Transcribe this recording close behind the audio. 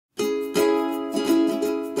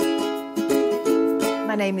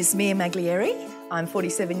my name is Mia Maglieri. I'm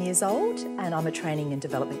 47 years old and I'm a training and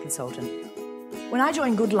development consultant. When I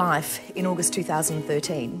joined Goodlife in August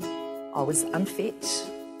 2013, I was unfit,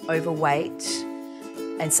 overweight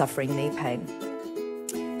and suffering knee pain.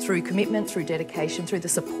 Through commitment, through dedication, through the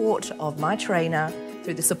support of my trainer,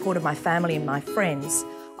 through the support of my family and my friends,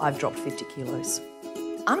 I've dropped 50 kilos.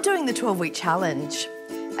 I'm doing the 12-week challenge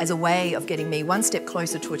as a way of getting me one step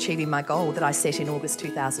closer to achieving my goal that I set in August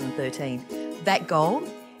 2013. That goal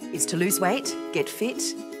is to lose weight, get fit,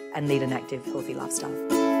 and lead an active, healthy lifestyle.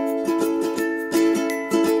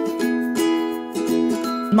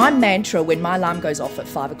 My mantra when my alarm goes off at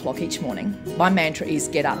 5 o'clock each morning, my mantra is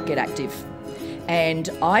get up, get active.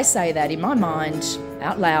 And I say that in my mind,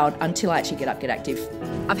 out loud, until I actually get up, get active.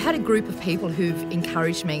 I've had a group of people who've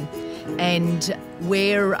encouraged me, and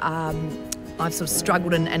where I've sort of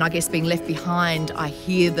struggled and I guess being left behind, I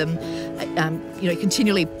hear them,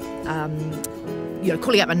 continually,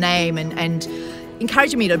 calling out my name and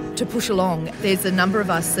encouraging me to push along. There's a number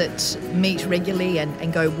of us that meet regularly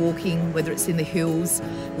and go walking, whether it's in the hills.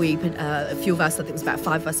 A few of us, I think it was about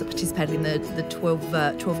 5 of us that participated in the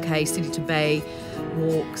 12K City to Bay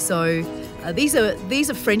walk. So these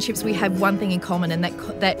are friendships. We have one thing in common, and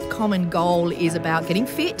that common goal is about getting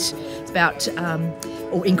fit. It's about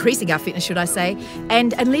or increasing our fitness, should I say,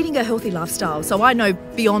 and leading a healthy lifestyle. So I know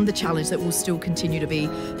beyond the challenge that we'll still continue to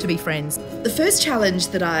be friends. The first challenge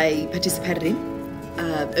that I participated in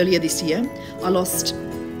earlier this year, I lost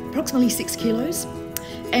approximately 6 kilos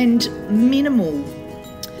and minimal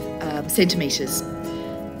centimetres.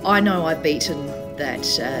 I know I've beaten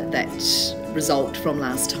that result from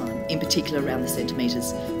last time, in particular around the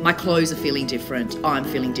centimetres. My clothes are feeling different, I'm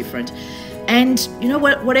feeling different. And you know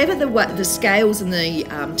what, whatever the scales and the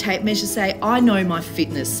tape measures say, I know my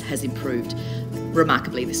fitness has improved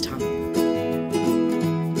remarkably this time.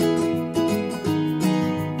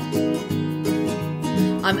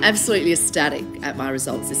 I'm absolutely ecstatic at my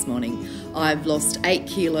results this morning. I've lost 8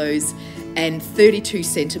 kilos and 32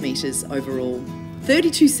 centimetres overall.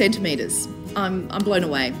 32 centimetres. I'm blown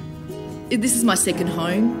away. This is my second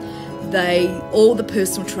home. All the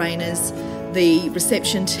personal trainers, the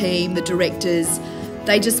reception team, the directors,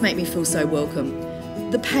 they just make me feel so welcome.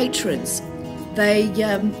 The patrons,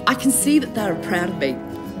 I can see that they're proud of me.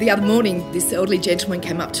 The other morning, this elderly gentleman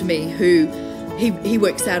came up to me who he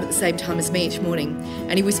works out at the same time as me each morning,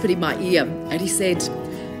 and he whispered in my ear and he said,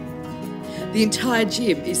 "The entire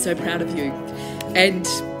gym is so proud of you." And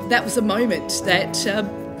that was a moment that,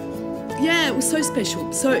 it was so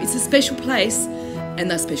special. So it's a special place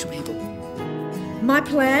and they're special people. My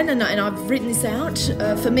plan, and I've written this out,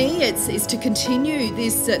 for me is to continue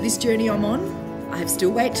this journey I'm on. I have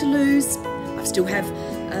still weight to lose, I still have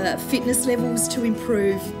fitness levels to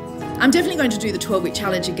improve. I'm definitely going to do the 12-week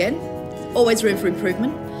challenge again, always room for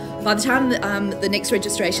improvement. By the time the next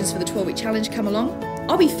registrations for the 12-week challenge come along,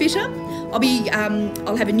 I'll be fitter,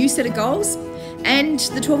 I'll have a new set of goals, and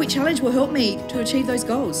the 12-week challenge will help me to achieve those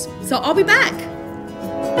goals. So I'll be back.